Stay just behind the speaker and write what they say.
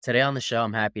Today on the show,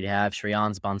 I'm happy to have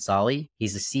Shreyans Bhansali.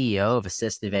 He's the CEO of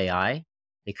Assistiv AI.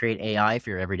 They create AI for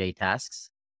your everyday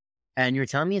tasks. And you were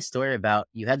telling me a story about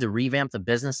you had to revamp the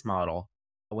business model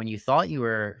when you thought you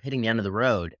were hitting the end of the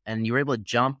road, and you were able to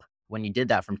jump when you did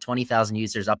that from 20,000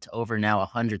 users up to over now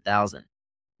 100,000.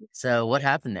 So what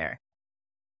happened there?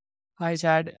 Hi,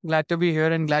 Chad. Glad to be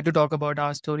here and glad to talk about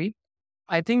our story.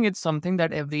 I think it's something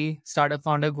that every startup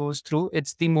founder goes through.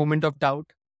 It's the moment of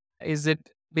doubt. Is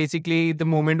it basically the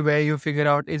moment where you figure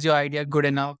out, is your idea good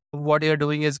enough? What you're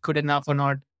doing is good enough or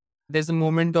not? There's a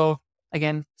moment of,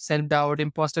 again, self doubt,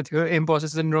 imposter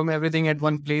syndrome, everything at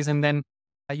one place. And then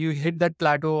you hit that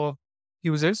plateau of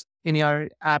users in your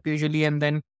app usually. And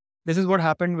then this is what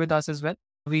happened with us as well.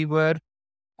 We were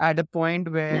at a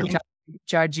point where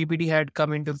Chat GPT had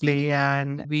come into play,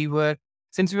 and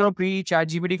since we were a pre Chat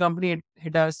GPT company, it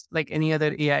hit us like any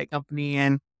other AI company,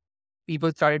 and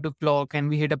people started to flock, and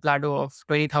we hit a plateau of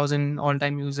 20,000 all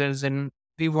time users, and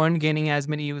we weren't gaining as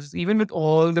many users. Even with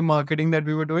all the marketing that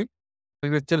we were doing, we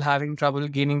were still having trouble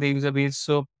gaining the user base.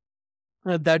 So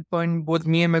at that point, both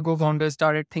me and my co-founders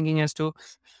started thinking as to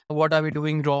what are we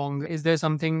doing wrong? Is there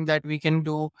something that we can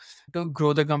do to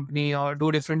grow the company or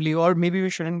do differently? Or maybe we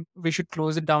should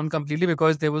close it down completely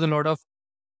because there was a lot of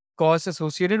costs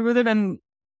associated with it and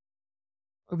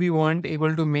we weren't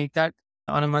able to make that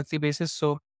on a monthly basis.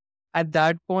 So at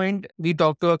that point, we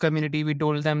talked to our community. We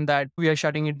told them that we are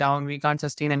shutting it down. We can't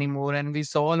sustain anymore. And we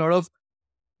saw a lot of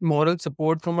moral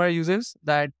support from our users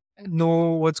that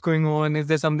know what's going on. Is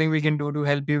there something we can do to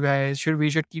help you guys? We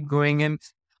should keep going? And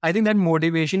I think that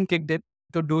motivation kicked in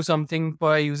to do something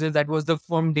for our users. That was the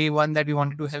from day one that we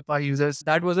wanted to help our users.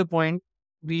 That was the point.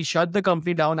 We shut the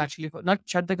company down, actually, not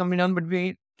shut the company down, but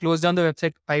we closed down the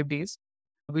website 5 days.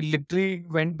 We literally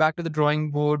went back to the drawing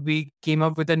board. We came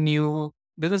up with a new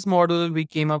business model. We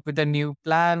came up with a new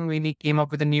plan. We came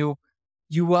up with a new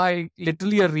UI,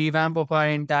 literally a revamp of our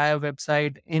entire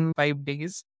website in 5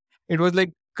 days. It was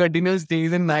like continuous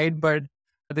days and night, but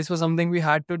this was something we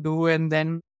had to do. And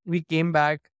then we came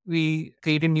back, we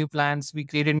created new plans, we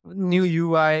created new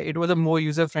UI. It was a more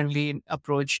user friendly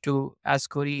approach to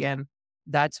Ascori. And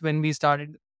that's when we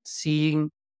started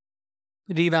seeing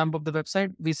revamp of the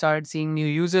website. We started seeing new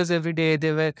users every day.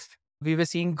 We were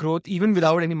seeing growth even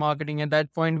without any marketing. At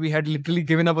that point, we had literally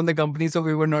given up on the company, so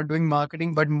we were not doing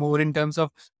marketing, but more in terms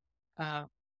of uh,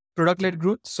 product led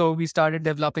growth. So we started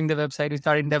developing the website. We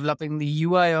started developing the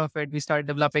UI of it. We started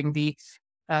developing the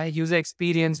user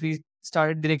experience. We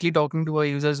started directly talking to our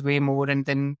users way more, and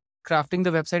then crafting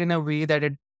the website in a way that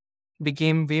it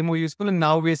became way more useful. And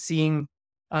now we're seeing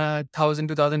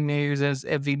 1,000 new users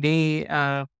every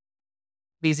day.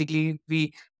 Basically,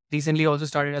 we recently also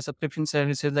started our subscription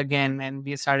services again, and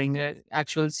we are starting to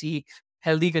actual see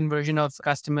healthy conversion of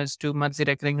customers to monthly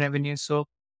recurring revenue. So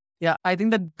yeah, I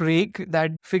think that break,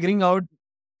 that figuring out,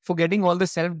 forgetting all the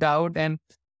self doubt and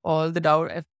all the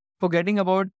doubt, forgetting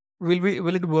about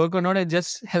will it work or not, and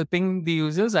just helping the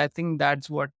users. I think that's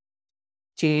what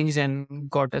changed and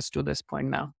got us to this point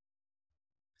now.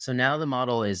 So now the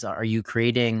model is, are you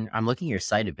creating, I'm looking at your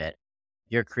site a bit.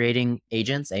 You're creating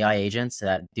agents, AI agents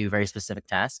that do very specific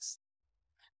tasks.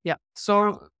 Yeah.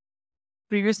 So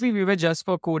previously, we were just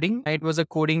for coding. It was a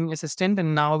coding assistant,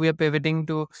 and now we are pivoting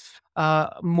to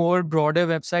a more broader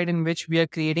website in which we are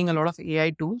creating a lot of AI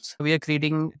tools. We are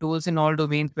creating tools in all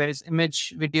domains, where it's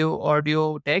image, video,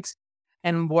 audio, text.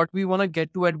 And what we want to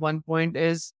get to at one point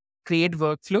is create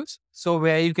workflows. So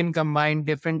where you can combine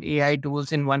different AI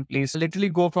tools in one place. Literally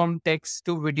go from text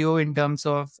to video in terms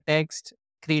of text,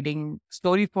 creating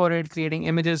story for it, creating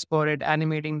images for it,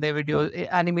 animating the video,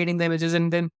 animating the images,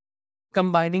 and then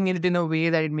combining it in a way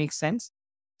that it makes sense.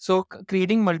 So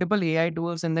creating multiple AI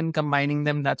tools and then combining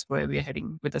them, that's where we're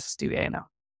heading with Assistiv AI now.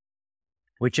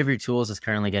 Which of your tools is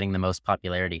currently getting the most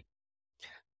popularity?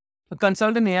 A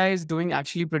consultant AI is doing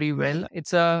actually pretty well.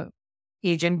 It's a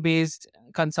agent based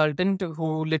consultant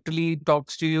who literally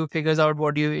talks to you, figures out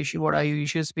what are your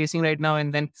issues facing right now,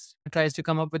 and then tries to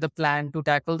come up with a plan to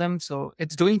tackle them. So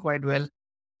it's doing quite well.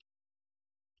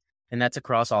 And that's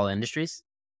across all industries?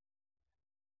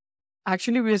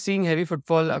 Actually, we are seeing heavy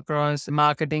footfall across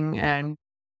marketing, and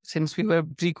since we were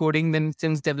pre-coding, then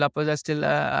since developers are still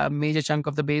a major chunk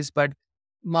of the base, but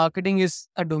marketing is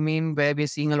a domain where we're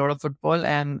seeing a lot of footfall,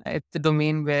 and it's the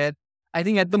domain where I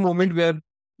think at the moment we're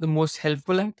the most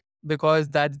helpful at, because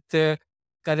that's the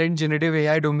current generative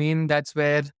AI domain. That's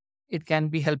where it can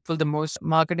be helpful the most.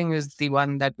 Marketing is the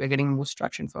one that we're getting most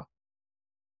traction for.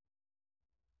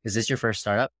 Is this your first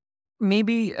startup?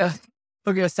 Maybe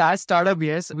okay, a SaaS startup,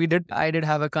 yes. I did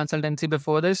have a consultancy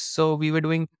before this. So we were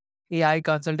doing AI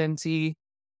consultancy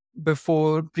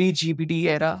before pre-GPT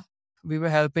era. We were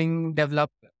helping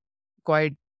develop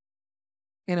quite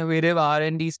innovative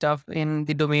R&D stuff in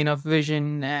the domain of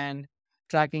vision and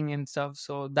tracking and stuff.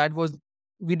 So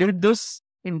we did this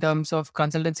in terms of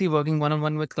consultancy, working one on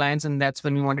one with clients, and that's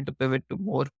when we wanted to pivot to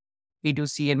more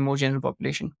B2C and more general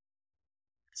population.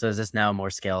 So is this now a more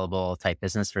scalable type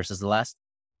business versus the last?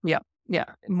 Yeah, yeah,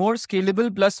 more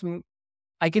scalable. Plus,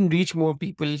 I can reach more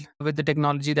people with the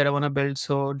technology that I want to build.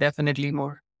 So definitely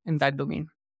more in that domain.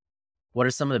 What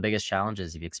are some of the biggest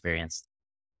challenges you've experienced?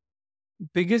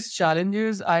 Biggest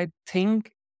challenges, I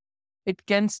think it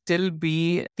can still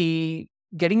be the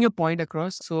getting your point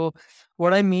across. So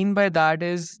what I mean by that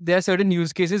is there are certain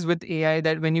use cases with AI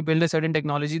that when you build a certain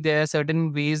technology, there are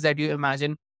certain ways that you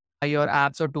imagine your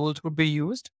apps or tools would be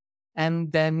used.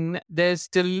 And then there's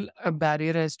still a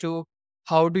barrier as to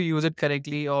how to use it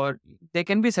correctly, or there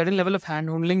can be a certain level of hand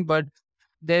holding, but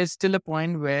there's still a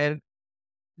point where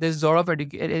there's a lot of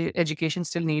education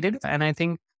still needed. And I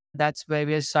think that's where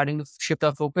we are starting to shift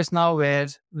our focus now, where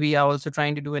we are also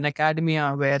trying to do an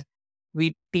academia where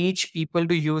we teach people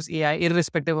to use AI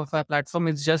irrespective of our platform.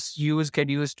 It's just get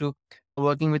used to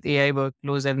working with AI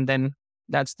workflows, and then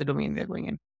that's the domain we're going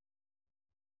in.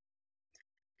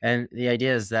 And the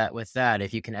idea is that with that,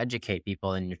 if you can educate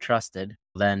people and you're trusted,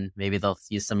 then maybe they'll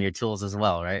use some of your tools as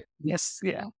well, right? Yes.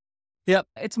 Yeah. Yeah.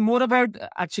 It's more about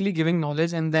actually giving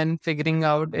knowledge and then figuring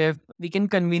out if we can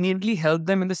conveniently help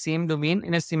them in the same domain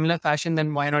in a similar fashion,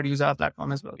 then why not use our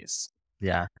platform as well? Yes.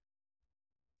 Yeah.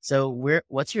 So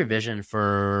what's your vision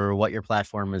for what your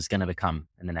platform is going to become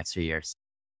in the next few years?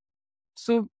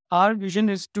 So our vision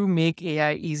is to make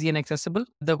AI easy and accessible.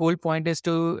 The whole point is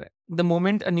the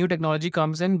moment a new technology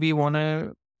comes in, we want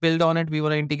to build on it. We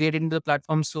want to integrate it into the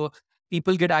platform so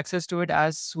people get access to it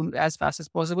as fast as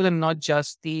possible, and not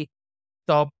just the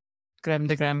top creme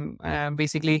de creme.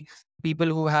 Basically, people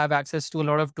who have access to a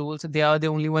lot of tools, they are the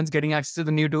only ones getting access to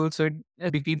the new tools. So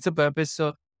it defeats the purpose.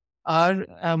 So our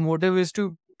motive is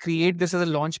to create this as a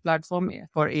launch platform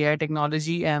for AI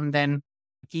technology, and then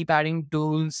keep adding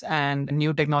tools and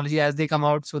new technology as they come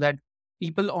out, so that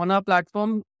people on our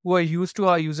platform who are used to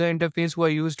our user interface, who are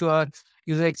used to our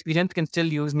user experience, can still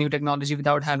use new technology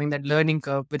without having that learning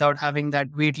curve, without having that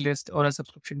wait list or a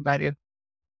subscription barrier.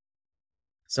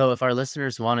 So if our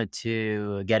listeners wanted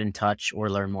to get in touch or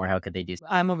learn more, how could they do so?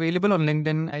 I'm available on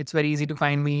LinkedIn. It's very easy to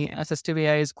find me. Assistiv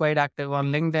AI is quite active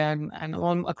on LinkedIn and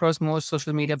on across most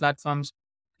social media platforms.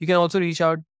 You can also reach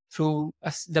out through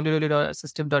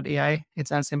www.assistiv.ai.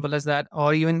 It's as simple as that.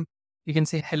 Or even you can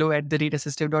say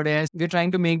hello@assistiv.ai. We're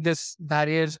trying to make this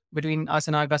barrier between us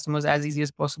and our customers as easy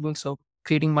as possible. So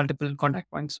creating multiple contact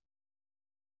points.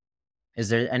 Is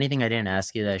there anything I didn't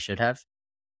ask you that I should have?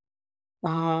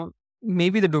 Uh,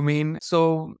 Maybe the domain.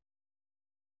 So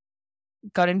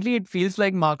currently it feels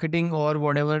like marketing or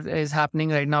whatever is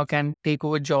happening right now can take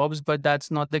over jobs, but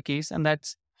that's not the case. And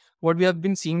that's what we have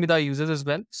been seeing with our users as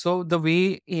well. So the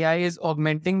way AI is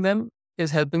augmenting them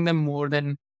is helping them more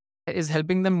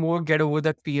get over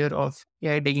that fear of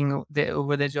AI taking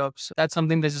over their jobs. So that's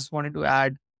something that I just wanted to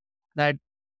add, that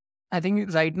I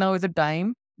think right now is the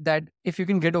time that if you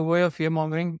can get over your fear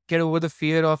mongering, get over the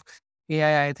fear of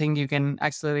AI, I think you can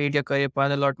accelerate your career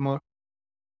path a lot more.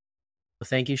 Well,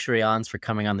 thank you, Shreyans, for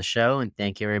coming on the show. And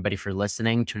thank you, everybody, for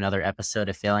listening to another episode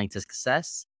of Failing to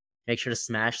Success. Make sure to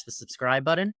smash the subscribe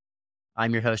button.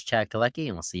 I'm your host, Chad Kalecki,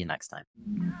 and we'll see you next time.